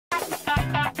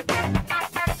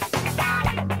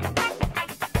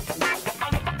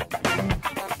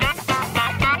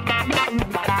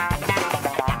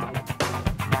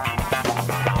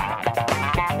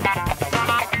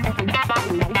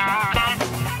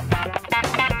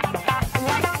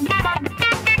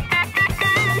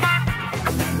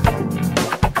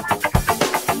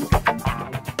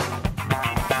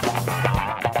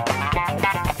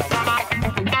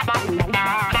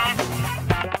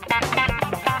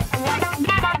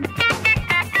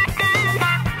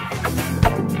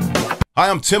Hi,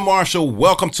 I'm Tim Marshall.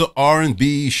 Welcome to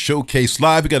R&B Showcase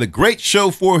Live. We got a great show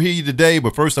for you today,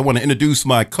 but first I want to introduce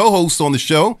my co-hosts on the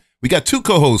show. We got two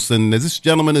co-hosts, and this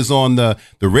gentleman is on the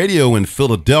radio in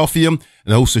Philadelphia and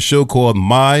hosts a show called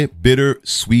My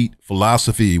Bittersweet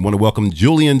Philosophy. I want to welcome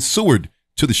Julian Seward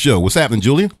to the show. What's happening,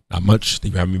 Julian? Not much.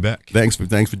 Thank you for having me back. Thanks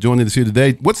for joining us here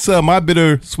today. What's My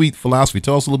Bittersweet Philosophy?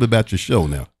 Tell us a little bit about your show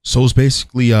now. So it's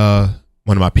basically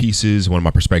one of my pieces, one of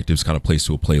my perspectives kind of placed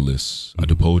to a playlist. I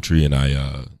do poetry, and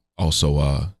I also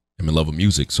am in love with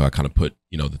music. So I kind of put,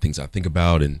 the things I think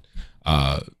about and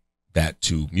that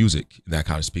to music, and that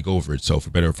kind of speak over it. So for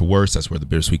better or for worse, that's where the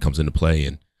bittersweet comes into play,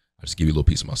 and I just give you a little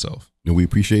piece of myself. And we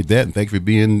appreciate that, and thank you for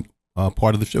being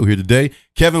part of the show here today.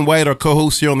 Kevin White, our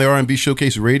co-host here on the R&B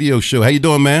Showcase radio show. How you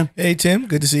doing, man? Hey, Tim.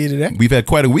 Good to see you today. We've had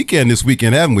quite a weekend this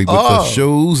weekend, haven't we? With the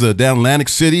shows down Atlantic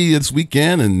City this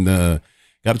weekend, and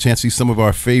got a chance to see some of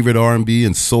our favorite R&B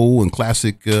and soul and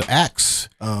classic acts.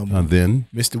 Then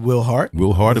Mr. Will Hart.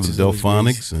 Will Hart of the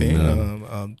Delphonics.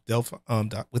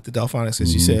 With the Delphonics,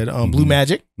 as you said. Blue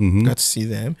Magic. Got to see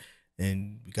them.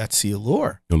 And we got to see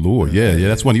Allure. Allure, yeah.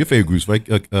 That's one of your favorite groups, right?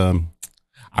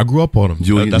 I grew up on them.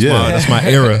 Julian, that's my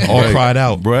era. All cried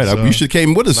out. Right. So, you should have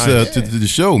came with us to the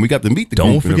show, and we got to meet the group.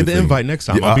 Don't forget the invite next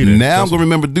time. I'll be there. there. Now I'm going to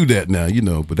remember to do that now,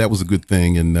 but that was a good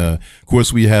thing. And, of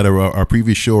course, we had our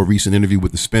previous show, a recent interview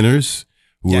with the Spinners,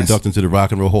 who were inducted into the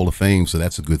Rock and Roll Hall of Fame, so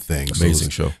that's a good thing. Amazing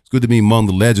show. It's good to be among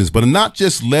the legends. But not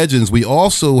just legends, we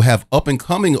also have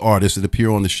up-and-coming artists that appear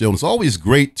on the show. And it's always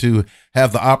great to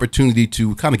have the opportunity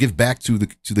to kind of give back to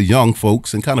the young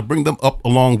folks and kind of bring them up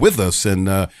along with us.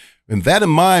 And that in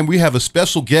mind, we have a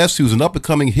special guest who's an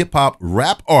up-and-coming hip-hop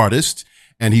rap artist,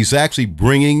 and he's actually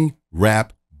bringing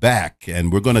rap back.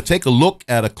 And we're going to take a look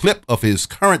at a clip of his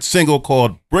current single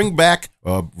called Bring Back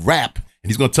Rap, and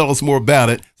he's going to tell us more about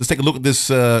it. Let's take a look at this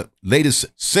latest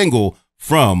single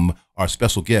from our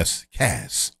special guest,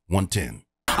 Cas110.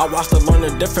 I watched to learn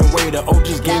a different way. The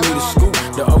OGs gave me the scoop.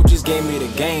 The OGs gave me the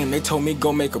game. They told me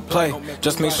go make a play.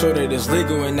 Just make sure that it's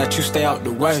legal and that you stay out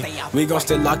the way. We gon'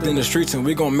 stay locked in the streets and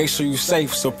we gon' make sure you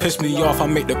safe. So piss me off, I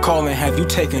make the call and have you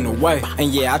taken away.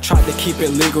 And yeah, I tried to keep it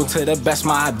legal to the best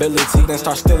my ability. Then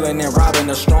start stealing and robbing.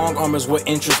 The strong arm is what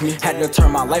interests me. Had to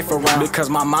turn my life around because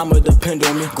my mama depend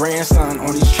on me. Grandson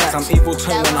on these tracks, I'm evil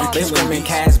twin when I'm killing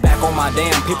cash back on my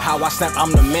damn. Peep how I snap,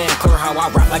 I'm the man. Clear how I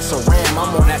rap like Saram.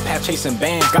 I'm on that path chasing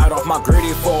bands. Got off my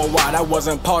gritty for a while, that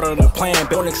wasn't part of the plan. But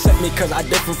don't accept me cause I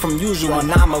different from usual,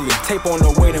 anomaly. Tape on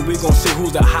the way and we gon' see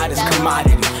who's the hottest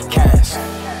commodity. Cash.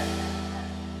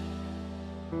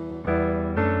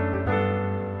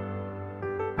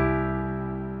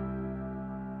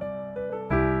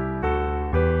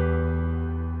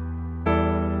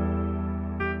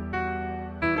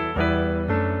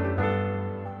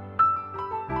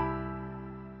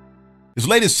 His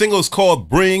latest single is called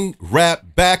Bring Rap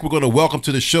Back. We're going to welcome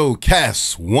to the show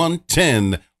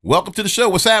Cas110. Welcome to the show.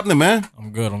 What's happening, man?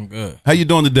 I'm good. How you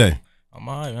doing today? I'm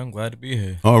all right. I'm glad to be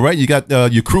here. All right. You got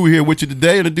your crew here with you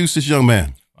today. Introduce this young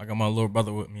man. I got my little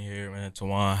brother with me here, man.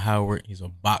 Tawan Howard. He's a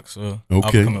boxer.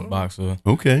 Okay. Upcoming boxer.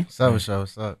 Okay. What's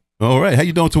up? All right. How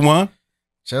you doing, Tiwan?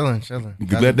 Chilling.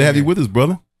 Glad to have you with us,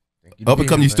 brother. Up and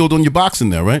coming. You still doing your boxing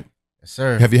now, right? Yes,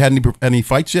 sir. Have you had any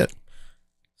fights yet?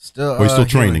 Still. Or you still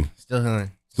training? Still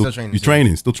healing. Still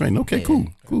training. Still training. Okay, yeah. Cool.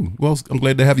 Well, I'm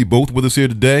glad to have you both with us here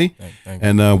today. Thank you.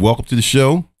 And welcome to the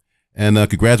show. And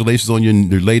congratulations on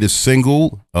your latest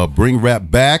single, Bring Rap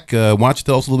Back. Why don't you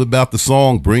tell us a little bit about the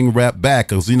song Bring Rap Back?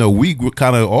 Because, we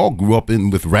kind of all grew up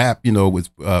with rap, was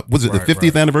it the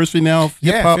 50th anniversary now of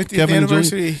hip-hop? 50th Kevin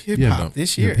anniversary of hip-hop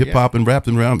this year. Hip-hop and rap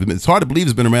and around. It's hard to believe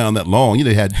it's been around that long.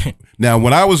 They had now,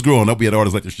 when I was growing up, we had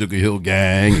artists like the Sugar Hill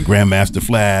Gang, and Grandmaster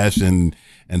Flash, and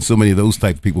so many of those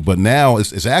type of people. But now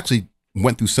it's actually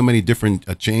went through so many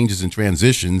different changes and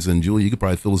transitions. And Julie, you could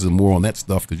probably fill us in more on that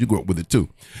stuff because you grew up with it too.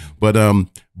 But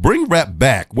Bring Rap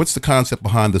Back. What's the concept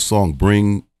behind the song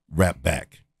Bring Rap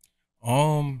Back?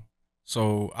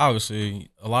 So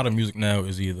obviously a lot of music now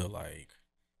is either like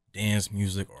dance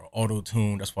music or auto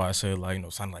tune. That's why I said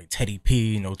sound like Teddy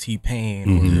P,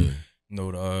 T-Pain,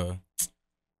 or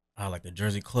I like the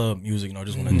Jersey Club music.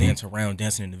 Just want to dance around,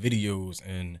 dancing in the videos,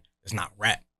 and it's not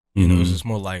rap. It's just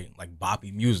more like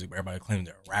boppy music where everybody claims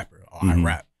they're a rapper or I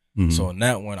rap. So in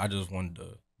that one, I just wanted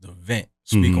to vent,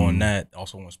 speak on that.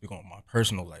 Also want to speak on my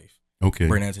personal life. Okay.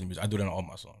 Bring that to the music. I do that in all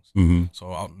my songs.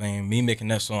 So me making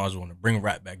that song, I just want to bring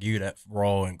rap back, give you that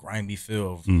raw and grimy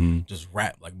feel of just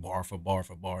rap like bar for bar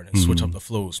for bar, and then switch up the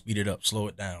flow, speed it up, slow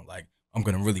it down. Like I'm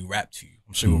gonna really rap to you.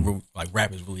 I'm sure what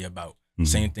rap is really about.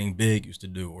 Same thing Big used to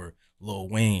do, or Lil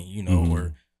Wayne,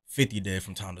 or 50 did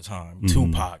from time to time.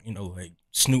 Tupac, like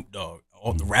Snoop Dogg,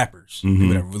 all the rappers, people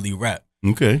that really rap.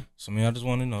 Okay. So I mean, I just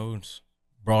want to just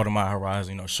broaden my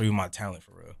horizon, show you my talent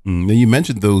for real. Now you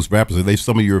mentioned those rappers. Are they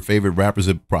some of your favorite rappers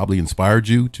that probably inspired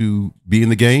you to be in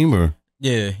the game, or?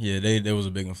 Yeah, they was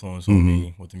a big influence on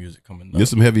me with the music coming up.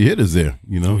 There's some heavy hitters there,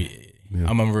 Oh, yeah.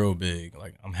 I'm real big.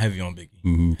 Like, I'm heavy on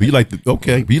Biggie. But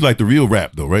you like the real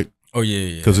rap though, right? Oh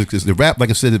yeah. Because the rap, like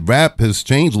I said, the rap has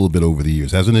changed a little bit over the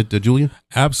years, hasn't it, Julian?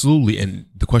 Absolutely. And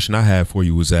the question I had for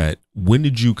you was that when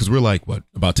did you? Because we're like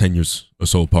about 10 years or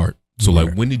so apart. So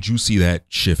like, when did you see that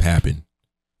shift happen?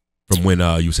 From when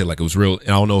you said like it was real, and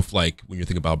I don't know if like when you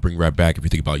think about bring rap back, if you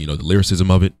think about the lyricism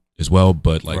of it as well,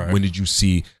 but like when did you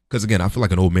see? Because again, I feel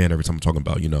like an old man every time I'm talking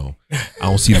about I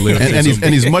don't see the lyricism.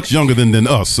 and he's much younger than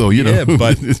us, so Yeah,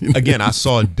 but again, I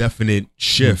saw a definite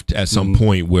shift at some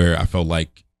point where I felt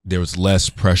like there was less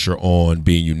pressure on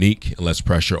being unique and less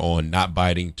pressure on not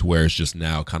biting to where it's just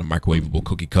now kind of microwavable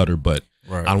cookie cutter. But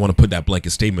I don't want to put that blanket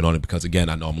statement on it because again,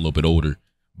 I know I'm a little bit older,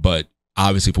 but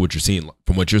obviously from what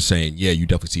you're saying, yeah, you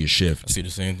definitely see a shift. I see the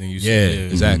same thing you see. Yeah,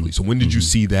 exactly. So when did you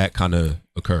see that kind of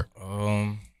occur?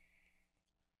 I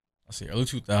see early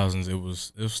 2000s. It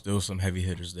was still some heavy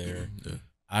hitters there. Yeah.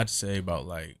 I'd say about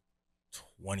like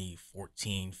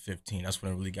 2014, 15. That's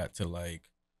when it really got to like,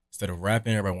 instead of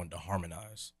rapping, everybody wanted to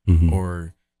harmonize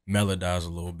or melodize a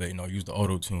little bit. Use the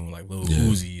auto tune like Lil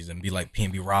Uzi's and be like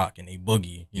P&B Rock and A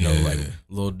Boogie. Like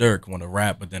Lil Durk want to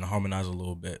rap but then harmonize a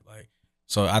little bit. Like,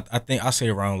 so I think I say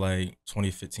around like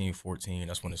 2015, 14.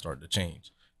 That's when it started to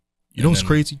change. You know what's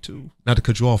crazy too? Not to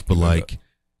cut you off, but like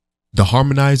the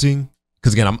harmonizing.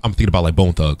 Because again, I'm thinking about like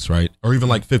Bone Thugs, right? Or even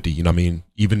like 50. You know what I mean?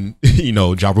 Even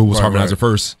Ja Rule was harmonizing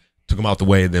first, took him out the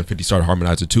way, and then 50 started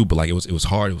harmonizing too. But like it was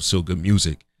hard. It was still good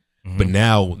music. But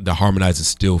now the harmonizing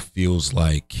still feels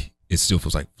like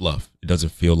fluff. It doesn't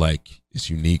feel like it's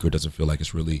unique, or it doesn't feel like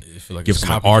it's really gives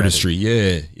some artistry.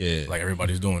 Yeah. Like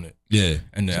everybody's doing it. Yeah.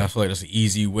 And then I feel like that's an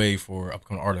easy way for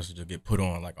upcoming artists to just get put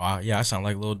on. Like, oh yeah, I sound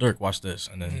like Lil Durk. Watch this,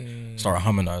 and then start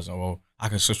harmonizing. Well, I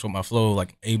can switch with my flow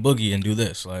like A Boogie and do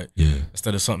this. Like,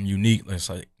 instead of something unique, it's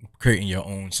like creating your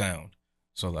own sound.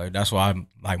 So like that's why I'm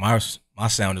like my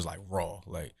sound is like raw.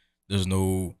 Like there's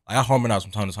no I harmonize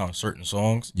from time to time on certain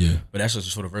songs. Yeah. But that's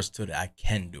just sort of versatility. I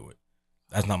can do it.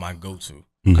 That's not my go-to.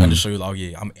 I just show you like,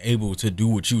 yeah, I'm able to do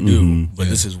what you do, but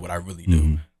this is what I really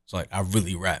do. So like I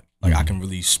really rap. Like I can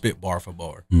really spit bar for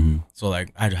bar. So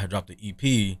like I had dropped the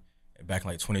EP back in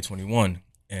like 2021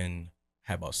 and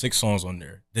had about 6 songs on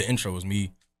there. The intro was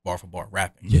me bar for bar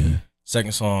rapping. Yeah.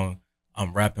 Second song,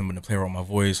 I'm rapping but to play around my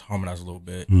voice, harmonize a little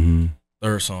bit.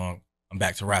 Third song, I'm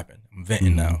back to rapping. I'm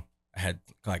venting now. I had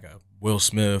like a Will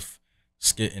Smith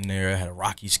skit in there. I had a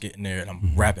Rocky skit in there, and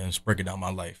I'm rapping and breaking down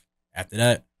my life. After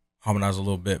that, harmonize a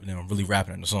little bit, but then I'm really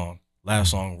rapping in the song.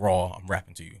 Last song, raw, I'm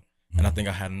rapping to you. And I think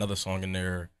I had another song in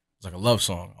there. It's like a love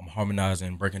song. I'm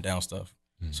harmonizing, breaking down stuff.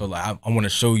 So like I want to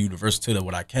show you the versatility of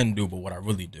what I can do, but what I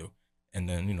really do. And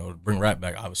then, bring rap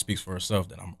back, obviously speaks for itself,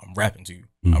 that I'm rapping to you.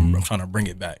 I'm trying to bring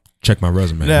it back. Check my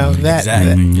resume. Now that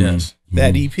yes.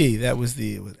 That EP, that was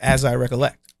As I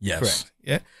Recollect. Yes. Correct.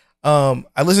 Yeah.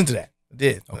 I listened to that. I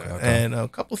did. Okay. And a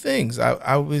couple of things.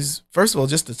 I was, first of all,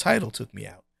 just the title took me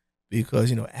out.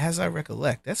 Because, As I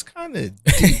Recollect, that's kind of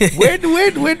deep.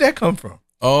 Where'd that come from?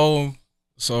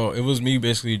 So it was me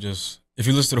basically just, if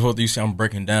you listen to the whole thing, you see I'm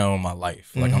breaking down my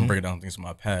life. Like I'm breaking down things from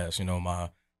my past.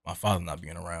 My father not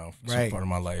being around for some part of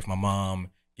my life. My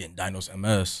mom getting diagnosed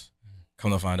MS.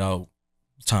 Come to find out,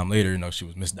 time later, she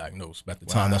was misdiagnosed. But at the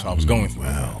time, that's what I was going through.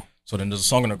 Wow. So then there's a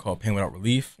song in there called Pain Without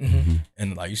Relief.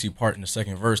 And like you see part in the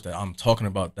second verse that I'm talking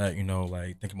about that,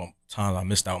 like thinking about times I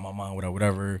missed out on my mom,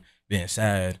 whatever, being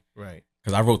sad. Right.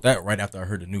 Because I wrote that right after I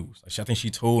heard the news. Like, I think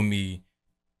she told me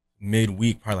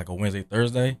midweek, probably like a Wednesday,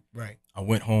 Thursday. Right. I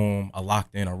went home, I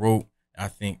locked in, I wrote. I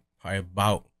think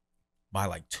probably by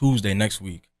like Tuesday next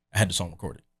week, I had the song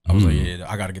recorded. I was like, yeah,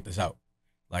 I got to get this out.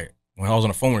 Like, when I was on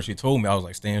the phone when she told me, I was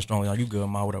like, staying strong. Like, you good,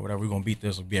 ma, whatever. We're going to beat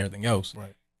this or beat everything else.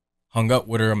 Right. Hung up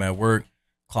with her. I'm at work.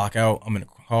 Clock out. I'm in the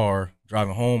car,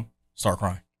 driving home, start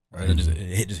crying. Right.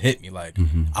 It just hit me like,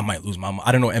 I might lose my mom.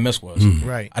 I didn't know what MS was.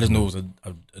 Right. I just knew it was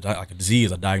like a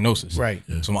disease, a diagnosis. Right.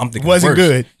 Yeah. So I'm thinking wasn't the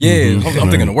worst. Good. Yeah. I'm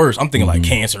thinking the worst. I'm thinking like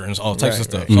cancer and all types of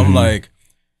stuff. So I'm like,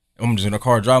 I'm just in the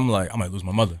car driving. I'm like, I might lose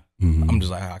my mother. I'm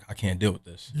just like, I can't deal with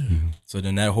this. So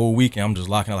then that whole weekend, I'm just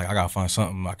locking out, like, I gotta find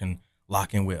something I can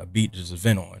lock in with a beat, just a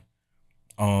vent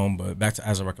on. But back to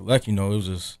As I Recollect, it was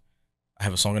just, I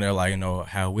have a song in there like,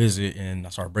 how is it? And I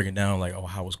started breaking down like, oh,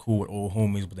 how it was cool with old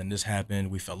homies, but then this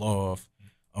happened, we fell off.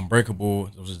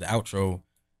 Unbreakable, it was just the outro.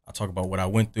 I talk about what I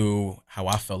went through, how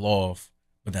I fell off.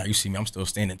 But now you see me, I'm still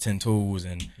standing 10 toes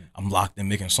and I'm locked in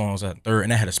making songs at third.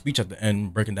 And I had a speech at the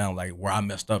end breaking down like where I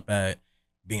messed up at,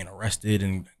 being arrested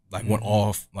and like went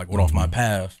off my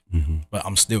path, but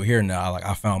I'm still here now. Like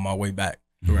I found my way back.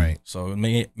 Right. So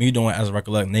me doing As I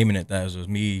Recollect, naming it that is just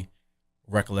me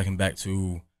recollecting back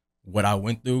to what I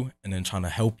went through, and then trying to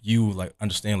help you like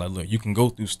understand, like, look, you can go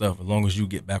through stuff as long as you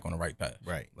get back on the right path.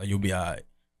 Right. Like you'll be all right.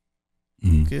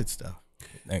 Good stuff.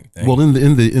 Thank Well,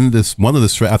 in this one of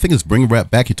the I think it's Bring Rap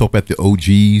Back. You talk about the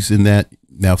OGs in that.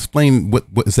 Now explain what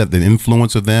is that? The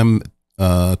influence of them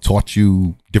taught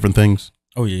you different things.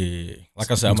 Oh yeah.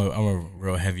 Like I said, I'm a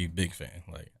real heavy Big fan.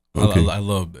 Like Okay. I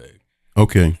love Big.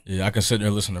 Okay. Yeah, I can sit there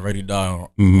and listen to Ready Die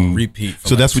on repeat. For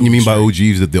So like that's what 2 you mean by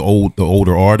straight. OGs, that the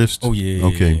older artists. Oh yeah.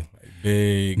 Okay. Like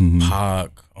Big, Pac,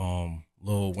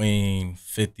 Lil Wayne,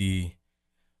 50,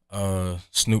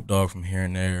 Snoop Dogg from here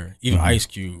and there, even Ice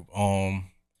Cube,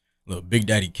 look, Big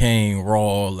Daddy Kane,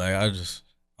 Raw. Like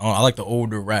I like the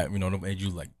older rap. You know, they made you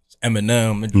like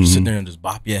Eminem, and just sit there and just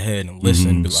bop your head and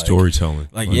listen. Be like, Storytelling.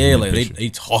 like yeah, like they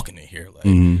talking in here. Like,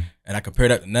 and I compare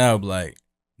that to now, but like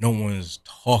no one's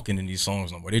talking in these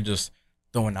songs no more. They just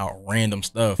throwing out random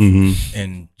stuff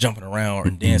and jumping around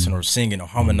and dancing or singing or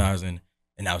harmonizing,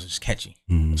 and now it's just catchy.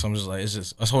 So I'm just like, it's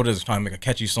just us holders trying to make a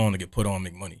catchy song to get put on and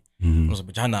make money. I was like,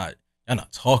 but y'all not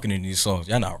talking in these songs.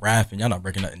 Y'all not rapping. Y'all not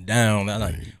breaking nothing down.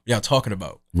 Y'all talking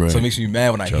about. Right. So it makes me mad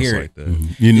when I hear like it.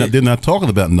 that. They're not talking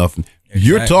about nothing.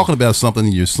 You're Exactly. talking about something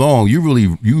in your song. You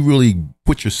really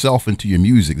put yourself into your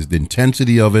music. It's the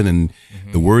intensity of it and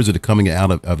the words that are coming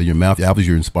out of your mouth. Obviously,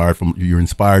 you're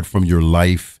inspired from your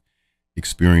life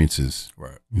experiences.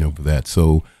 Right. You know, for that.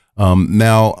 So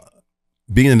now,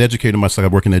 being an educator myself, I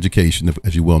work in education,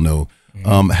 as you well know.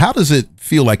 How does it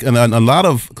feel like? And a lot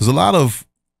of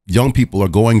young people are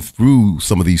going through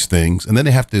some of these things, and then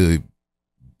they have to,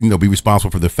 be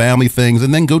responsible for their family things,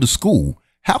 and then go to school.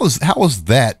 How was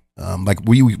that? Like,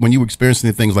 when you were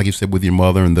experiencing things like you said with your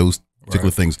mother and those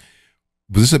particular things?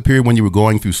 Was this a period when you were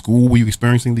going through school? Were you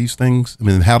experiencing these things? I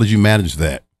mean, how did you manage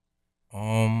that?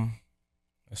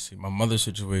 Let's see. My mother's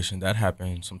situation that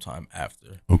happened sometime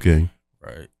after. Okay.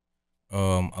 Right.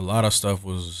 A lot of stuff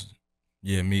was,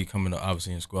 me coming to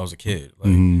obviously in school. I was a kid.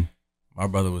 Like my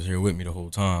brother was here with me the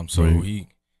whole time, so we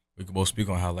could both speak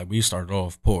on how like we started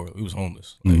off poor. We was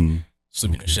homeless, like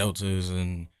sleeping in shelters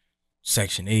and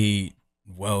Section 8,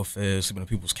 welfare, sleeping on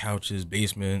people's couches,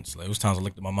 basements. Like it was times I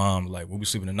looked at my mom like, we'll be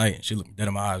sleeping at night, and she looked me dead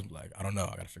in my eyes, like, I don't know,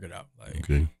 I gotta figure it out. Like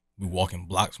we walking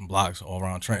blocks and blocks all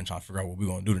around Trenton trying to figure out what we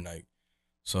gonna do tonight.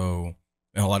 So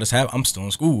and a lot of this happened. I'm still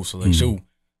in school, so like she'll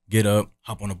get up,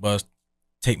 hop on a bus,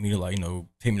 take me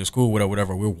to school,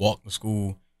 whatever. We'll walk to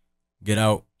school, get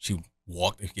out. She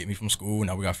walk to get me from school.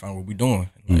 Now we gotta find what we doing.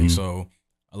 Like so,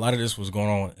 a lot of this was going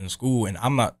on in school, and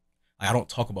I'm not. Like, I don't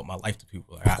talk about my life to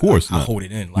people. Like, Of course I not. hold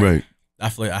it in. Like I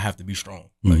feel like I have to be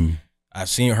strong. Like I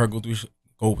seen her go through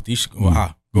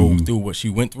what she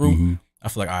went through. I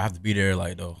feel like I have to be there,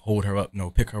 like to hold her up,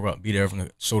 pick her up, be there from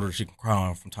the shoulder that she can cry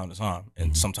on from time to time.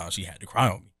 And sometimes she had to cry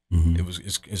on me.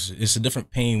 It's a different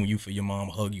pain when you feel your mom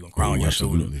hug you and cry on your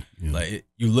shoulder. Yeah. Like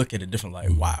you look at it different, like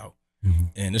wow,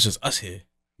 and it's just us here.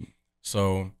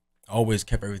 So I always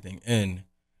kept everything in,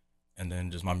 and then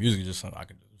just my music is just something I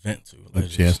could vent to. A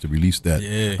chance to release that.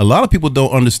 Yeah. A lot of people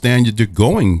don't understand that you're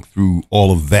going through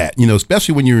all of that,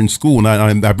 especially when you're in school.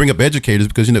 And I bring up educators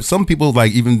because, some people,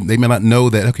 like, even they may not know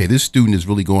that, okay, this student is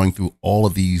really going through all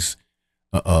of these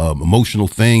emotional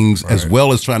things, as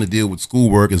well as trying to deal with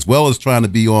schoolwork, as well as trying to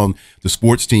be on the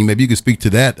sports team. Maybe you could speak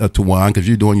to that, Tiwan, because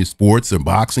you're doing your sports and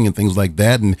boxing and things like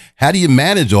that. And how do you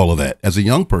manage all of that as a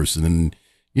young person? And,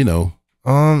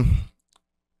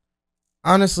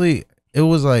 honestly, it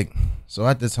was like, so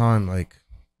at the time, like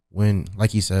when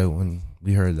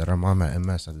we heard that our mom had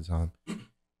MS at the time,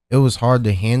 it was hard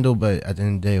to handle, but at the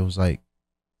end of the day, it was like,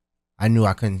 I knew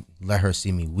I couldn't let her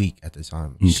see me weak at the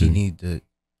time. Okay.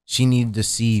 She needed to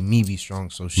see me be strong,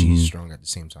 so she's strong at the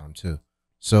same time too.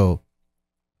 So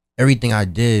everything I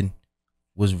did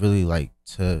was really like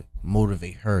to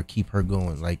motivate her, keep her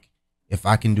going. Like, if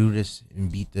I can do this and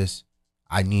beat this,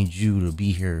 I need you to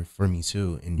be here for me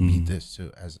too and beat this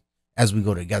too, as we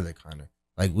go together, kind of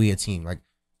like we a team. Like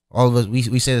all of us,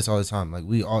 we say this all the time. Like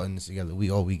we all in this together. We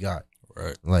all we got.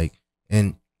 Right. Like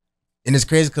and it's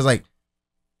crazy because like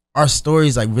our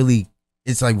stories like really,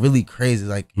 it's like really crazy.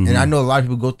 Like and I know a lot of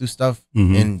people go through stuff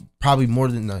and probably more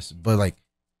than us, but like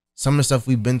some of the stuff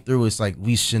we've been through, it's like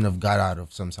we shouldn't have got out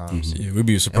of sometimes. Yeah, we'd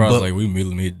be surprised like we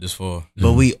really made it this far.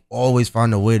 But we always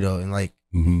find a way though, and like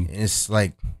it's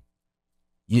like.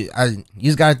 You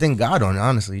just gotta thank God on it,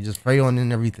 honestly. You just pray on it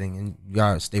and everything, and you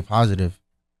gotta stay positive.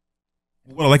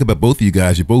 What I like about both of you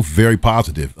guys, you're both very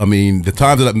positive. I mean, the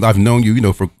times that I've known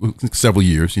you, for several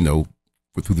years, through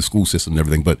the school system and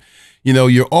everything, but you know,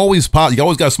 you're always positive. You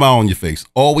always got a smile on your face,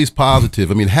 always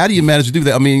positive. I mean, how do you manage to do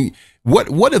that? I mean,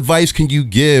 what advice can you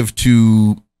give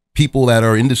to people that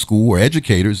are in the school or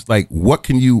educators? Like, what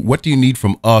do you need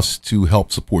from us to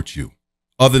help support you,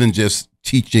 other than just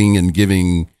teaching and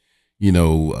giving, you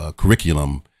know,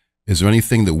 curriculum? Is there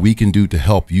anything that we can do to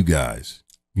help you guys?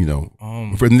 You know,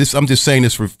 for this, I'm just saying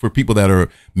this for people that are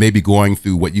maybe going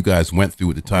through what you guys went through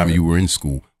at the time you were in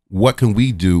school. What can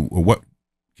we do, or what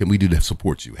can we do to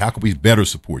support you? How can we better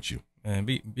support you? Man,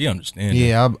 be understanding.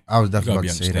 Yeah, I was definitely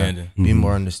about to say that. Be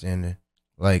more understanding.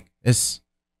 Like, it's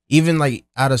even like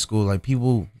out of school, like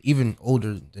people even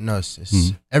older than us,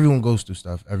 it's everyone goes through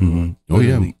stuff. Everyone. Oh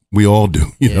yeah, we all do.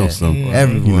 You know, so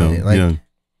everyone. You know, like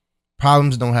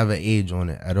problems don't have an age on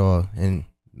it at all, and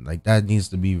like that needs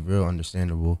to be real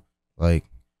understandable. Like,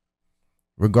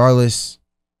 regardless,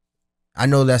 I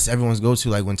know that's everyone's go to.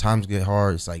 Like when times get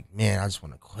hard, it's like, man, I just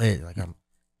want to quit. Like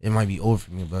it might be over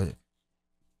for me, but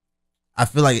I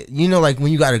feel like, you know, like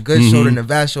when you got a good shoulder and a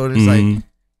bad shoulder, it's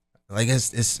like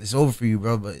it's over for you,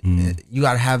 bro. But you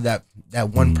gotta have that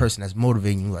one person that's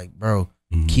motivating you. Like, bro,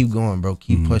 keep going, bro.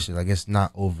 Keep pushing. Like, it's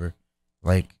not over.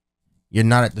 Like, you're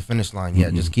not at the finish line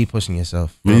yet. Just keep pushing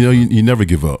yourself, bro. You know, you never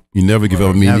give up. You never give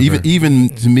up. I mean, even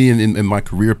to me in my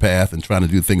career path and trying to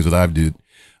do the things that I've did,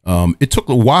 it took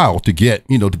a while to get,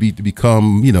 you know, to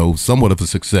become, you know, somewhat of a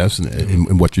success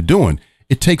in what you're doing.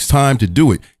 It takes time to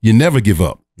do it. You never give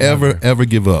up. Ever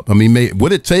give up. I mean,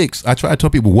 what it takes, I try to tell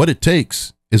people what it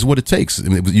takes is what it takes. I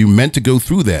mean, you're meant to go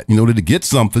through that. In order to get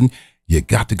something, you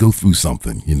got to go through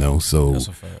something, you know. So that's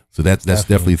a fact. So that's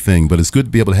definitely a thing. But it's good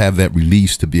to be able to have that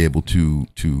release, to be able to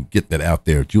get that out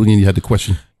there. Julian, you had the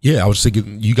question? Yeah, I was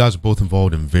thinking you guys are both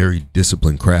involved in very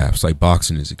disciplined crafts. Like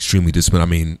boxing is extremely disciplined. I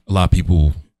mean, a lot of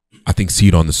people, I think, see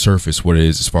it on the surface what it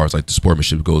is as far as like the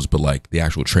sportsmanship goes, but like the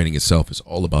actual training itself is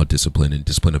all about discipline and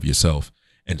discipline of yourself.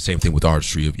 And the same thing with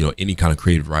artistry, of, you know, any kind of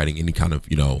creative writing, any kind of,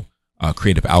 you know,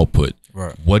 creative output.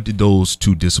 Right. What did those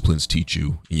two disciplines teach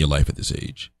you in your life at this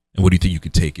age? And what do you think you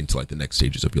could take into like the next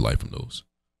stages of your life from those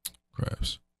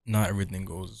crafts? Not everything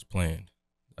goes as planned.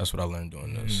 That's what I learned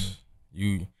doing this.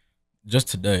 Just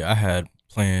today, I had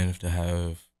plans to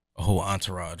have a whole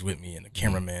entourage with me and a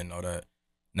cameraman and all that.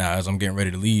 Now, as I'm getting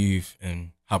ready to leave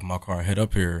and hop in my car and head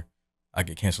up here, I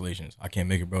get cancellations. I can't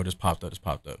make it, bro. This popped up.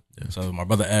 Yeah. So my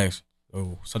brother asked,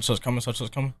 "Oh, such coming?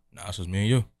 Nah, it's just me and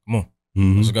you. Come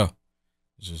on, let's go."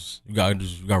 It's just you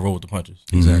gotta roll with the punches.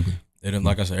 Exactly. And then,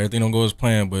 like I said, everything don't go as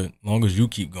planned, but as long as you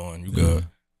keep going, you good.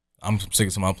 I'm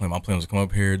sticking to my plan. My plan was to come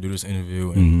up here, do this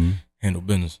interview, and handle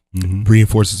business.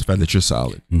 Reinforces the fact that you're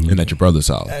solid and that your brother's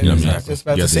solid. You know what I mean? I was just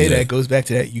about to say that. It goes back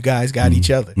to that. You guys got each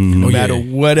other. No matter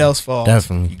what else falls,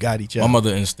 you got each other. My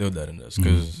mother instilled that in us,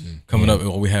 because coming up,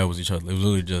 all we had was each other. It was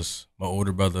literally just my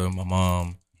older brother, my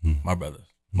mom, my brother.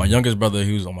 My youngest brother,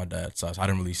 he was on my dad's side, so I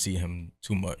didn't really see him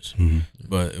too much.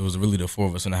 But it was really the four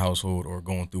of us in the household, or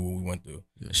going through what we went through.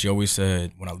 She always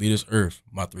said, when I leave this earth,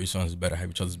 my three sons better have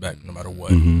each other's back no matter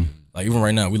what. Like, even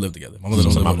right now, we live together. My mother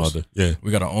don't live with us. Yeah.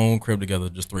 We got our own crib together,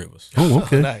 just three of us. Oh,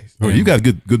 okay. Nice. Oh, you got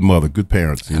a good mother, good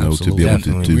parents, you know, to be able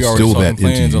to instill that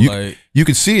into you. You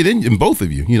could see it in both of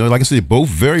you. You know, like I said, both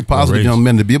very positive young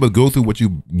men, to be able to go through what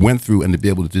you went through and to be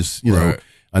able to just, you know,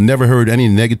 I never heard any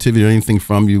negativity or anything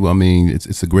from you. I mean,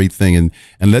 it's a great thing, and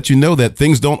let you know that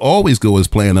things don't always go as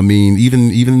planned. I mean,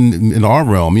 even in our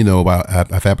realm, you know,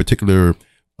 I've had particular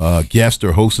guest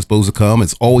or host supposed to come.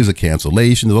 It's always a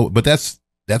cancellation, but that's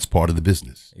part of the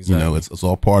business. Exactly. You know, it's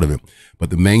all part of it. But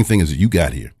the main thing is that you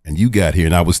got here,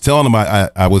 and I was telling them,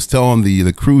 I was telling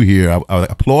the crew here, I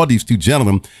applaud these two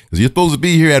gentlemen, because you're supposed to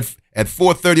be here at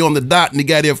 4:30 on the dot, and you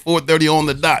got here at 4:30 on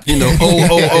the dot. You know,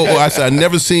 I said, I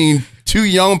never seen two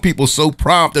young people so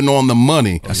prompt and on the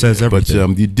money. That says everything.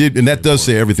 But you did, and that does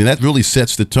say everything. That really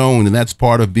sets the tone, and that's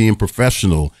part of being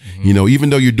professional. You know, even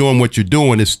though you're doing what you're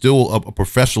doing, it's still a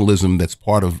professionalism that's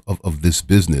part of this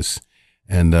business.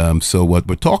 And so what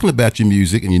we're talking about your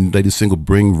music and your latest single,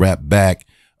 Bring Rap Back.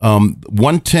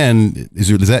 110, is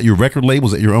that your record label?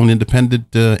 Is that your own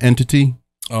independent entity?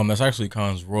 That's actually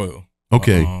Cons Royal.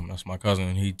 Okay. That's my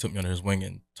cousin. He took me under his wing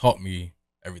and taught me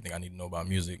everything I need to know about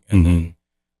music, and then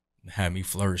had me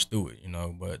flourish through it, you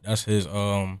know. But that's his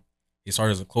he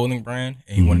started as a clothing brand,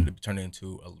 and he wanted to turn it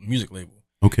into a music label.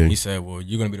 Okay. He said, well,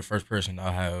 you're gonna be the first person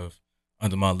I'll have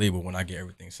under my label when I get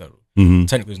everything settled.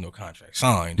 Technically there's no contract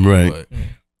signed, right, but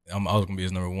I was gonna be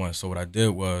his number one. So what I did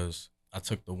was I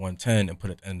took the 110 and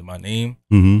put it at the end of my name,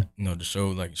 you know, to show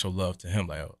love to him,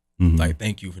 like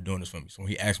thank you for doing this for me. So when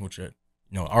he asked me what your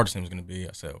artist name was gonna be,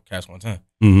 I said,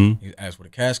 Cas110. He asked where the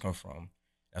Cas come from.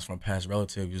 that's from a past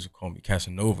relative. Used to call me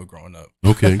Casanova growing up.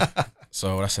 Okay.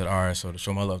 So I said, all right. So to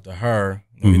show my love to her,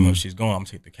 even though she's gone, I'm gonna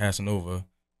take the Casanova,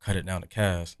 cut it down to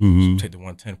Cas, so take the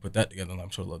 110, put that together, and I'm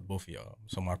sure love both of y'all.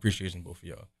 So my appreciation to both of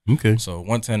y'all. Okay. So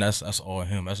 110, that's all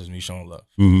him. That's just me showing love.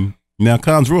 Now,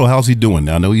 Cons Real, how's he doing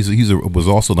now? I know was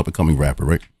also an up and coming rapper,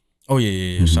 right? Oh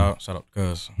yeah. Shout out to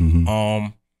Cuz.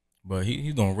 But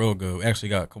he's doing real good. We actually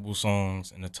got a couple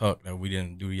songs in the tuck that we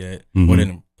didn't do yet, or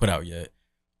didn't put out yet.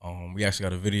 We actually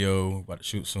got a video, about to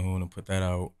shoot soon and put that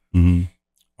out.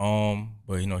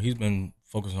 But you know, he's been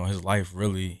focusing on his life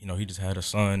really. You know, he just had a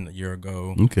son a year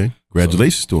ago. Okay.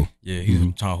 Congratulations to him. Yeah, he's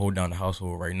trying to hold down the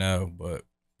household right now, but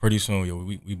pretty soon,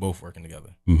 we both working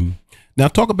together. Now,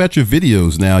 talk about your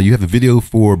videos. Now, you have a video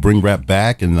for Bring Rap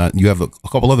Back, and you have a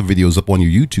couple other videos up on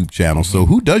your YouTube channel. So,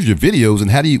 who does your videos, and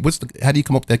how do you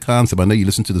come up with that concept? I know you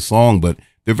listen to the song, but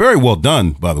they're very well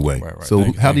done, by the way. Right. So,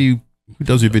 who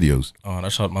does your videos?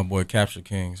 That's my boy Capture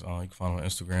Kings. You can find him on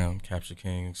Instagram, Capture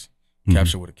Kings,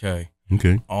 Capture with a K.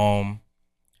 Okay.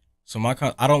 So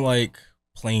I don't like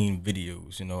plain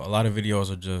videos. You know, a lot of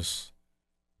videos are just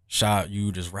shot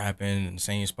you just rapping in the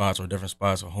same spots or different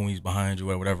spots or homies behind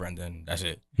you or whatever, and then that's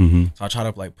it. So I try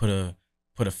to like put a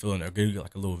feel in there, give you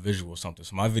like a little visual or something.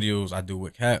 So my videos I do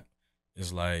with Cap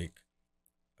is like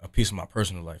a piece of my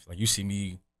personal life. Like you see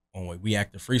me on We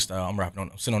Act the Freestyle, I'm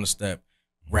sitting on the step,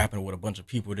 rapping with a bunch of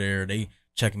people there. They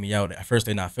checking me out. At first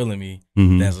they not feeling me.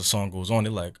 Then as the song goes on,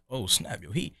 they're like, oh snap,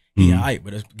 yo, he alright.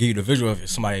 But it's give you the visual of it.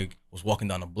 Somebody was walking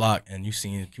down the block and you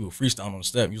seen people freestyling on the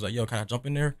step. You was like, yo, can I jump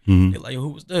in there? They're like, yo, who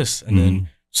was this? And then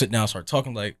sit down, start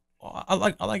talking like, oh, I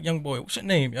like young boy. What's your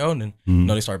name, yo? And then you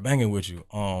know, they start banging with you.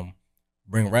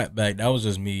 Bring Rap Back. That was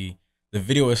just me. The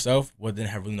video itself, didn't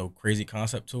have really no crazy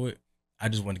concept to it. I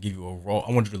just wanted to give you a raw.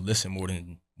 I wanted you to listen more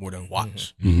than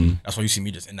watch. That's why you see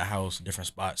me just in the house, different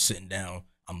spots, sitting down.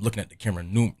 I'm looking at the camera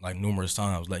numerous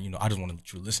times, letting you know I just wanted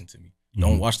you to listen to me.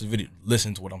 Don't watch the video.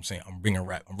 Listen to what I'm saying. I'm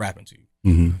rapping to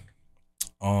you.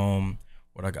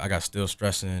 What I got Still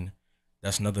Stressing.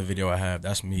 That's another video I have.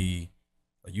 That's me.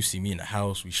 Like you see me in the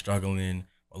house. We struggling.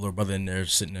 My little brother in there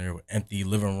sitting there with empty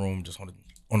living room, just on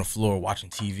the floor watching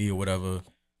TV or whatever.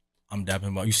 I'm dapping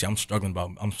about. You see, I'm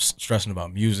stressing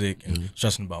about music and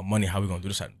stressing about money. How we gonna do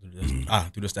this?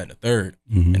 Do this, that, and the third.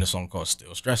 And the song called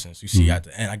Still Stressing. So you see, at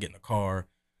the end, I get in the car.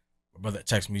 My brother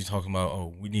texts me talking about,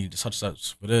 oh, we need such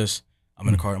for this. I'm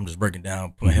in the car. I'm just breaking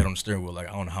down, put my head on the steering wheel, like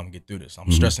I don't know how I'm gonna get through this.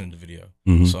 I'm stressing in the video.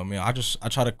 So I mean, I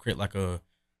try to create like a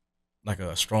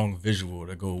strong visual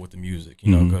to go with the music,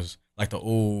 you know, because like how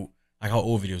old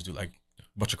videos do, like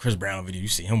a bunch of Chris Brown videos. You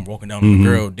see him walking down with a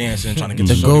girl dancing, trying to get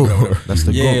the show. That's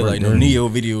the goal, like the Neo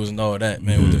videos and all that,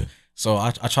 man. So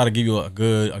I try to give you a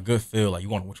good feel, like you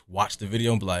want to watch the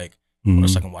video and be like, oh,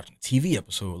 it's like I'm watching a TV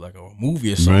episode, like a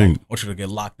movie or something. I want you to get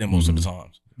locked in most of the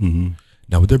times.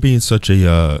 Now, with there being such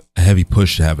a heavy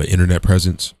push to have an internet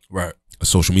presence, right, a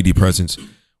social media presence,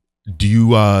 do you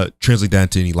translate that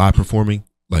into any live performing?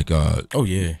 Like, oh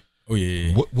yeah.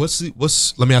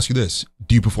 What's? Let me ask you this: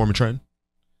 do you perform in Trenton?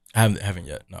 I haven't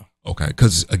yet. No. Okay,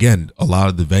 because again, a lot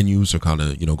of the venues are kind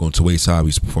of going to wayside. We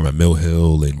used to perform at Mill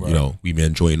Hill, and we may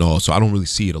enjoy it all. So I don't really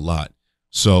see it a lot.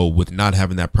 So with not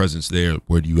having that presence there,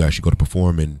 where do you actually go to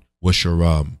perform, and what's your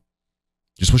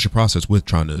what's your process with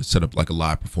trying to set up like a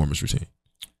live performance routine?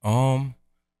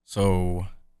 So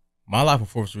my live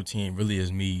performance routine really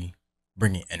is me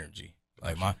bringing energy.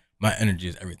 Like my energy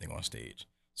is everything on stage.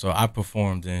 So I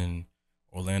performed in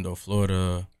Orlando,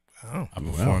 Florida. Wow. I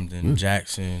performed in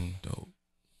Jackson,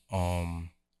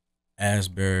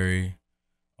 Asbury,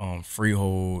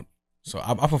 Freehold. So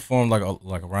I performed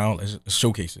like around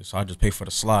showcases. So I just pay for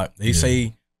the slot. They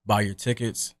say buy your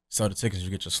tickets, sell the tickets,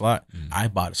 you get your slot. I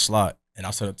buy the slot and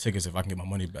I sell the tickets if I can get my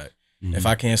money back. If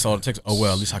I can't sell the tickets, oh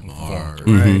well, at least I can perform.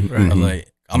 Right.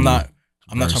 Like I'm not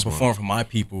trying to perform for my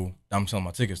people that I'm selling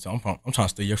my tickets to. I'm trying to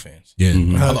steal your fans.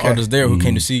 Other artists there who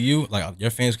came to see you, like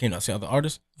your fans came to see other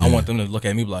artists. I want them to look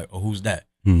at me like, oh, who's that?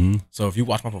 So if you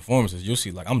watch my performances, you'll see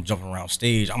like I'm jumping around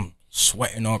stage, I'm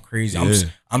sweating all crazy.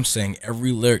 I'm saying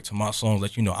every lyric to my songs,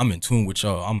 let you know I'm in tune with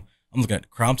y'all. I'm looking at the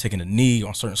crowd, I'm taking a knee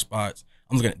on certain spots.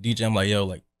 I'm looking at the DJ, I'm like, yo,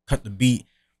 like cut the beat.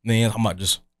 Then I'm about to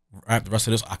just rap the rest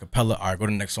of this acapella. All right, go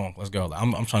to the next song. Let's go. Like,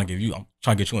 I'm trying to get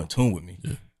you in tune with me.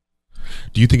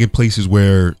 Do you think in places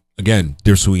where, again,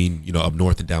 they're between, up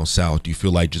north and down south, do you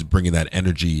feel like just bringing that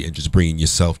energy and just bringing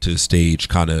yourself to the stage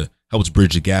kind of helps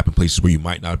bridge the gap in places where you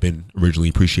might not have been originally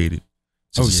appreciated?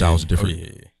 Since the sounds are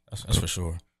different. That's for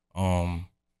sure.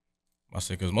 I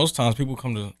say because most times people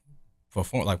come to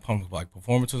perform like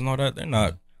performances and all that,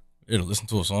 they don't listen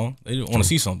to a song. They just want to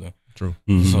see something. True.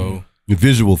 So The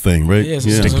visual thing, right? Yeah, it's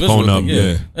Stick a the visual phone up, thing,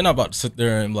 yeah. They're not about to sit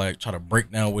there and like try to break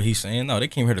down what he's saying. No, they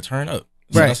came here to turn up.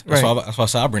 So Right, that's right. why I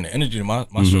say I bring the energy to my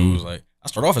shows. Like I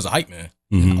start off as a hype man.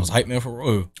 Mhm. I was a hype man for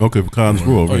real. Okay, for Khan's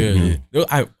Royal, Oh right? yeah, yeah.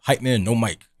 I hype man, no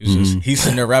mic. It's just he's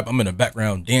sitting there rapping. I'm in the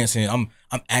background dancing. I'm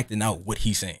acting out what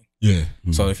he's saying. Yeah.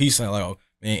 So if he's saying like, oh,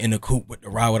 man, in the coupe with the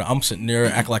ride with, I'm sitting there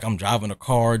acting like I'm driving a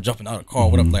car, jumping out of the car,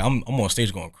 whatever. Like I'm on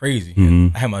stage going crazy.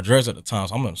 I had my dreads at the time,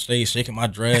 so I'm on stage shaking my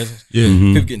dreads. Yeah.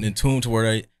 People getting in tune to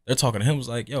where they're talking to him. Was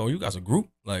like, yo, you guys a group?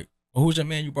 Like, well, who's that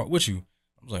man you brought with you?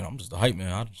 I was like, I'm just the hype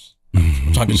man.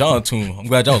 I'm trying to get y'all in tune. I'm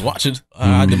glad y'all was watching.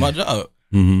 I did my job.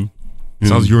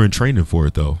 Sounds like you were in training for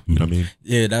it though. You know what I mean?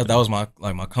 Yeah, that was my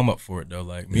come up for it though.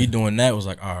 Like me doing that was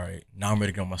like, all right, now I'm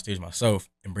ready to get on my stage myself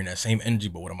and bring that same energy,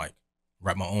 but with a mic.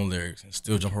 Write my own lyrics and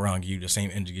still jump around, give you the same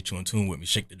energy, get you in tune with me,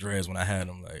 shake the dreads when I had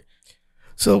them. Like,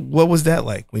 So what was that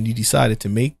like when you decided to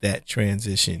make that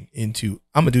transition into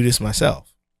I'm gonna do this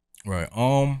myself? right. I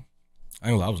ain't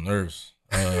gonna lie, I was nervous.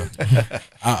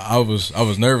 I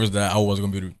was nervous that I wasn't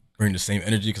gonna be able to bring the same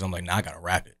energy because I'm like, now I gotta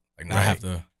rap it. Like now I have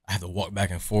to walk back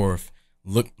and forth,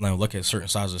 look at certain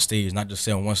sides of the stage, not just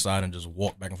stay on one side and just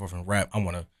walk back and forth and rap. I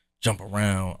wanna jump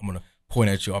around. I'm gonna point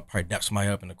at you. I'll probably dap somebody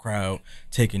up in the crowd,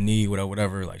 take a knee,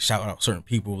 whatever, like shout out certain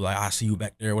people, like I see you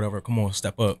back there, whatever. Come on,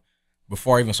 step up.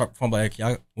 Before I even start performing, like y'all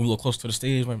move a little closer to the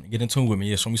stage, get in tune with me.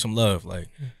 Yeah, show me some love. Like,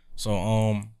 so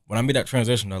when I made that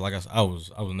transition, though, like I said, I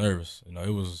was nervous. You know,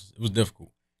 it was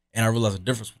difficult, and I realized the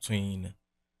difference between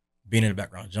being in the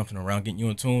background, jumping around, getting you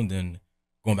in tune, than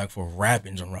going back for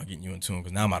rapping, jumping around, getting you in tune.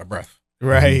 Because now I'm out of breath.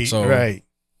 Right. So right.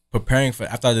 preparing for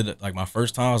after I did it, like my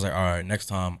first time, I was like, all right, next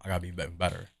time I gotta be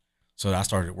better. So I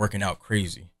started working out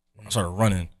crazy. I started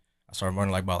running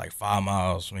like about like 5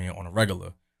 miles, on a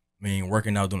regular.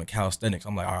 Working out, doing calisthenics.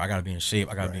 I'm like, all right, I gotta be in shape.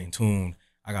 I gotta be in tune.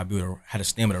 I gotta be able to have the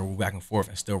stamina to move back and forth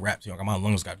and still rap. Like my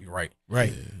lungs gotta be right.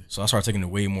 Right. So I started taking it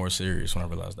way more serious when I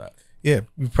realized that. Yeah,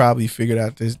 we probably figured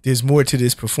out there's more to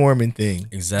this performing thing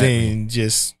than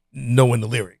just knowing the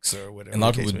lyrics or whatever. And a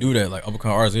lot of people do that. Like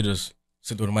uppercut artists, they just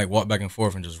sit through the mic, walk back and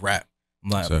forth, and just rap. I'm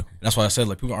like, and that's why I said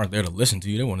like people aren't there to listen to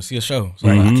you; they want to see a show. So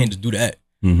like, I can't just do that.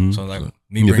 So like,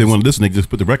 if they want to listen, they just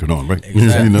put the record on, right?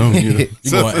 Exactly.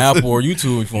 you go on Apple or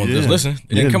YouTube if you want to just listen.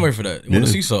 They didn't come here for that. They want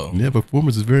to see something. Yeah,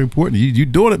 performance is very important. You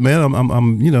doing it, man.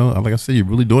 I'm like I said, you're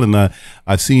really doing it. And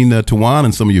I seen Tiwan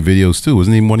in some of your videos too.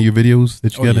 Wasn't he in one of your videos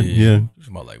that you got? Yeah.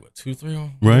 About like what 2, 3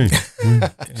 on? Right.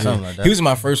 Something like that. He was in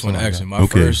my first one actually. My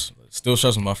first, still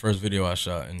shows my first video I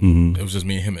shot, and it was just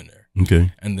me and him in there.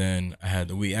 Okay. And then I had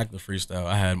the We Actor freestyle.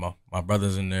 I had my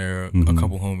brothers in there, a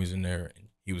couple homies in there, and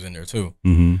he was in there too.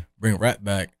 Bring rap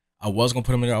back. I was gonna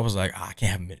put him in there. I was like, I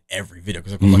can't have him in every video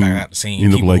because look like I got the same. You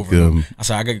look like I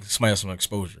said I got somebody else some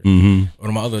exposure. One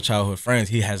of my other childhood friends,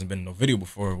 he hasn't been in no video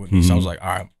before with me, so I was like, all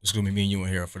right, it's gonna be me and you in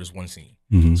here for this one scene.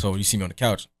 So you see me on the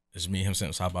couch, it's me and him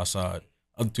sitting side by side.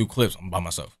 Other 2 clips, I'm by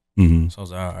myself. So I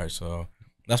was like, all right, so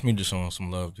that's me just showing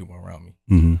some love to people around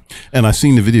me. And I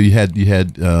seen the video. You had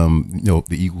the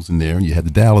Eagles in there, and you had the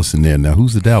Dallas in there. Now,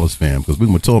 who's the Dallas fan? Because we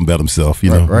were talking about himself. You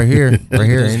know, right here.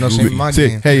 Ain't no shame in my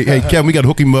game. Hey, Kevin, we got to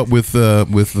hook him up with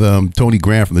Tony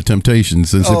Grant from the Temptations,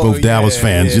 since they're both Dallas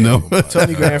fans. You know,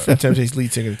 Tony Grant from Temptations,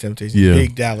 lead singer of the Temptations,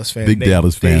 big Dallas fan.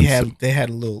 Dallas fan. They had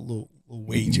a little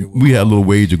wager. We had a little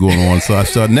wager going on. So I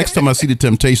said, next time I see the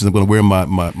Temptations, I'm going to wear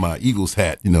my Eagles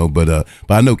hat. You know, but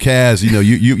I know Cas. You know,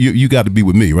 you got to be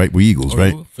with me, right? We're Eagles,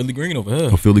 right? Philly Green over here.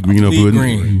 Oh, Philly Green over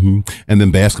here. And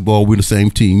then basketball, we're the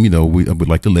same team. You know, we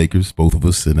like the Lakers, both of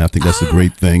us, and I think that's a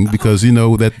great thing because you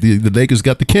know that the Lakers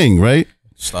got the king, right?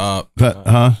 Stop.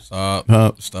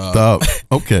 Stop.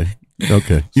 Okay.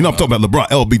 You know I'm talking about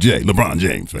LeBron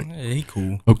James, right? Yeah, he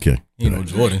cool. Okay. He ain't no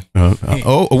Jordan.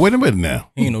 Wait a minute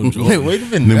now. He ain't no Jordan. Wait a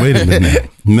minute. Wait a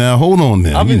minute now. Hold on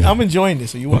now. I'm enjoying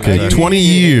this. So you want 20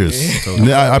 years.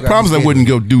 Now, I promised I wouldn't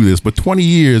go do this, but 20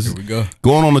 years. Here we go.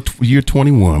 Going on to year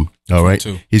 21. All right.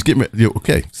 22. He's getting ready.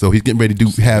 Okay. So he's getting ready to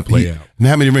have. Now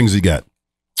how many rings he got?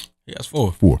 He has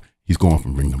 4. 4. He's going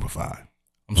from ring number 5.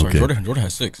 I'm sorry. Jordan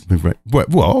has 6. Right.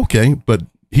 Well, okay, but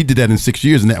he did that in 6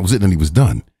 years, and that was it, and he was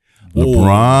done.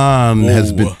 LeBron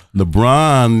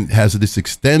has this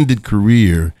extended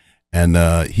career, and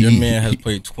Your man has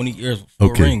played 20 years with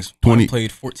 4 rings. 20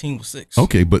 played 14 with 6.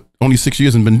 Okay, but only 6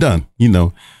 years and been done. You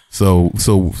know, so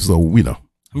you know. How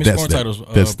many scoring titles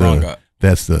LeBron got?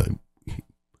 That's the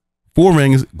 4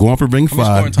 rings, going for ring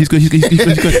 5. He's going.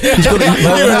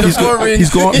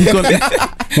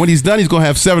 When he's done, he's going to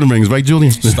have 7 rings, right,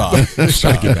 Julian? Stop.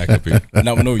 Try to get back up here.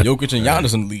 Now we know Jokic and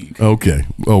Giannis in the league. Okay.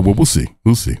 Oh well, we'll see.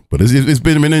 But it's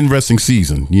been an interesting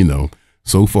season, you know,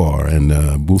 so far, and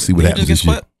we'll see what happens this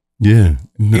year. Yeah.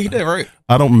 No, He did, right?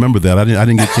 I don't remember that. I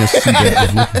didn't get a chance to see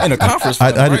that. In a conference.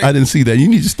 I didn't see that. You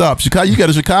need to stop. Chicago, you got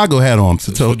a Chicago hat on.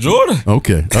 So Jordan.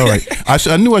 Okay. All right.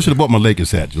 I knew I should have bought my Lakers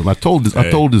hat, Jordan. I told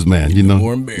this man, you know.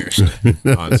 More embarrassed.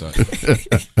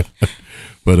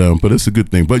 But it's a good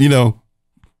thing. But you know,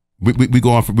 we go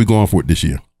on for it this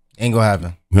year. Ain't gonna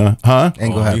happen. Huh?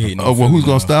 Ain't gonna happen. Oh well, who's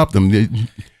gonna stop them?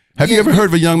 Have you ever heard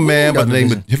of a young man by the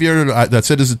name of? Have you heard of? I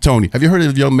said this to Tony. Have you heard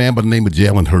of a young man by the name of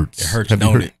Jalen Hurts? It hurts,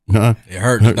 don't it? Huh? It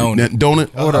hurts, don't it? Don't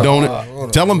it? Don't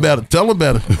it? Tell him better. Tell him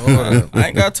better. I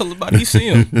ain't gotta tell him about it. You see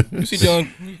him. You see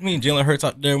Jalen Hurts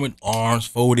out there with arms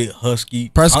folded, husky.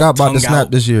 Prescott about to snap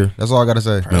out. this year. That's all I gotta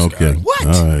say. Prescott. Okay. What?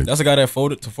 All right. That's the guy that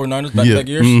folded to 49ers back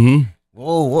years. Mm-hmm.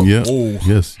 Whoa. Yeah. Whoa.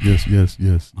 Yes.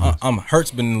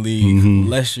 Hurts been in the league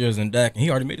less years than Dak, and he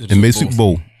already made it to the And made Super Super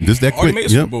Bowl. Bowl. Just that Already quick. made the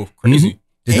Super Bowl. Crazy.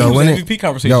 Did And y'all he was win in it? MVP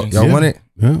conversations. Y'all won it?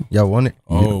 Yeah. Y'all won it?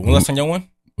 Oh, when last time y'all won?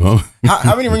 Oh.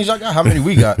 How many rings y'all got? How many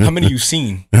we got? How many you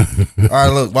seen? All right,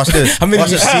 look, watch this. How many watch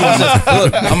you this. seen? Watch this.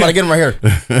 Look, I'm about to get him right here.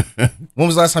 When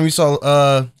was the last time you saw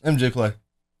MJ play?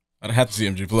 I'd have to see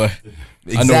MJ play.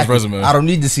 Exactly. I know his resume. I don't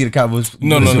need to see the Cowboys.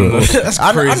 No. That's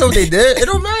I crazy. know they did. It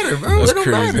don't matter, bro. That's it don't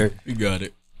crazy. matter. You got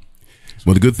it.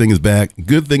 Well, the good thing is back.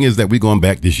 Good thing is that we're going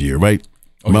back this year, right?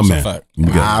 Oh, My that's a man. fact. You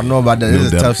got it. I don't know about that. No This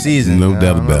is a doubt- tough season. No I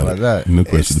doubt don't know about it. that. No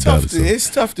question about it. So. It's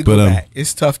tough to go But, back.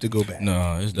 It's tough to go back.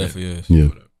 No, it definitely is. Yeah.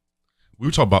 We're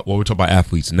talking about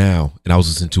athletes now, and I was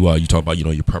listening to you talk about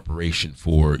your preparation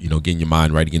for getting your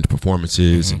mind right against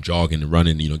performances and jogging and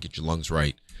running, get your lungs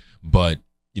right. But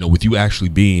with you actually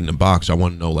being a boxer, I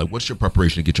want to know what's your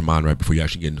preparation to get your mind right before you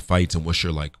actually get into fights, and what's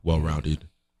your well-rounded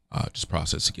just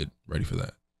process to get ready for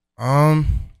that?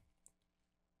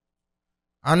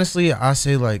 Honestly, I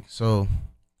say so.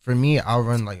 For me, I'll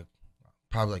run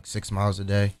probably 6 miles a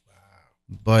day.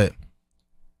 But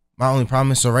my only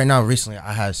problem is, so right now, recently,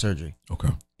 I had surgery. Okay.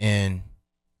 And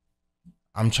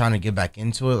I'm trying to get back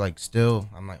into it. Still,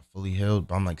 I'm fully healed,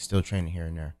 but I'm still training here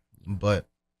and there. But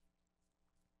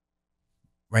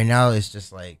right now, it's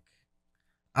just I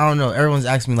don't know. Everyone's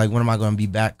asking me when am I going to be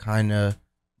back, kind of.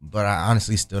 But I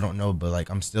honestly still don't know. But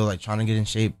I'm still trying to get in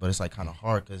shape, but it's kind of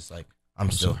hard because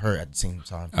I'm still hurt at the same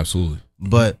time. Absolutely.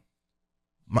 But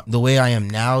the way I am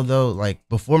now, though,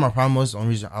 before, my problem was the only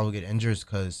reason I would get injured is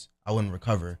because I wouldn't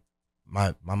recover.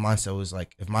 My mindset was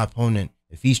if my opponent,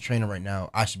 if he's training right now,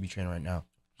 I should be training right now.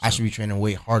 I should be training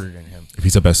way harder than him. If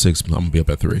he's up at 6, I'm gonna be up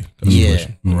at 3. That's Yeah.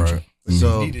 the question. Right.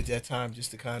 So You needed that time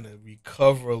just to kind of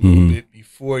recover a little bit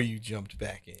before you jumped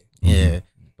back in. yeah,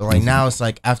 but now it's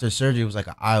after surgery, it was an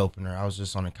eye opener. I was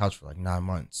just on the couch for 9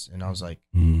 months, and I was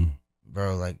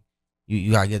bro,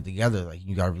 you gotta get together.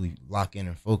 You gotta really lock in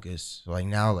and focus. So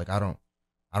now,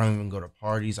 I don't even go to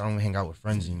parties. I don't even hang out with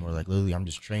friends anymore. Literally, I'm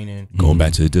just training, Going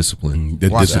back to the discipline. The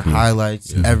watching discipline.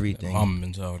 highlights, everything. Mama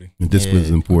mentality. The discipline is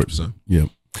Yeah. important. Yeah.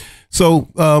 So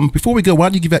before we go, why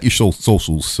don't you give out your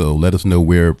socials? So let us know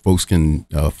where folks can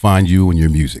find you and your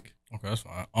music. Okay, that's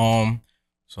fine.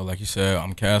 So like you said,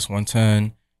 I'm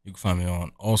Cas110. You can find me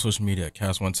on all social media at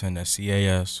Cas110. That's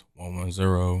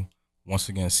CAS110. Once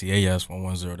again,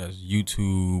 CAS110. That's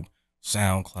YouTube,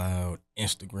 SoundCloud,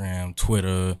 Instagram,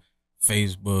 Twitter,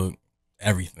 Facebook,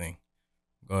 everything.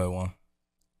 Go ahead,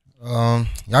 Juan.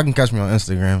 Y'all can catch me on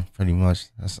Instagram pretty much.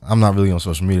 I'm not really on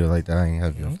social media like that. I ain't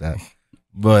happy with that.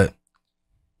 But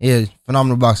yeah,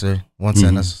 phenomenal boxer.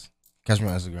 110. That's catch me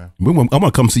on Instagram. I'm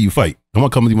gonna come see you fight. I'm gonna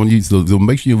come to you. So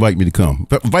make sure you invite me to come.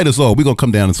 Invite us all. We're gonna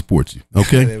come down and support you.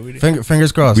 Okay.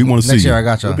 Fingers crossed. We wanna see next year. you. I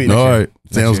got y'all. All right.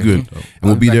 Sounds year. good. And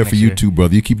we'll be back there for next you year. too,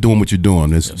 brother. You keep doing what you're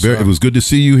doing. Yes, sir. It was good to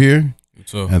see you here. You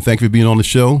too. And thank you for being on the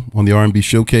show, on the R&B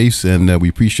Showcase. And we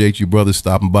appreciate you, brothers,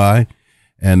 stopping by.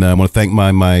 And I want to thank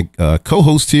my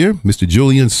co-host here, Mr.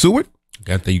 Julian Seward.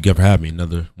 God, thank you for having me.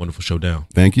 Another wonderful show down.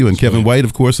 Thank you. And Kevin White,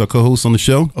 of course, our co-host on the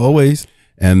show. Always.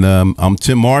 And I'm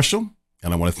Tim Marshall.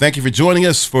 And I want to thank you for joining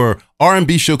us for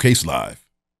R&B Showcase Live.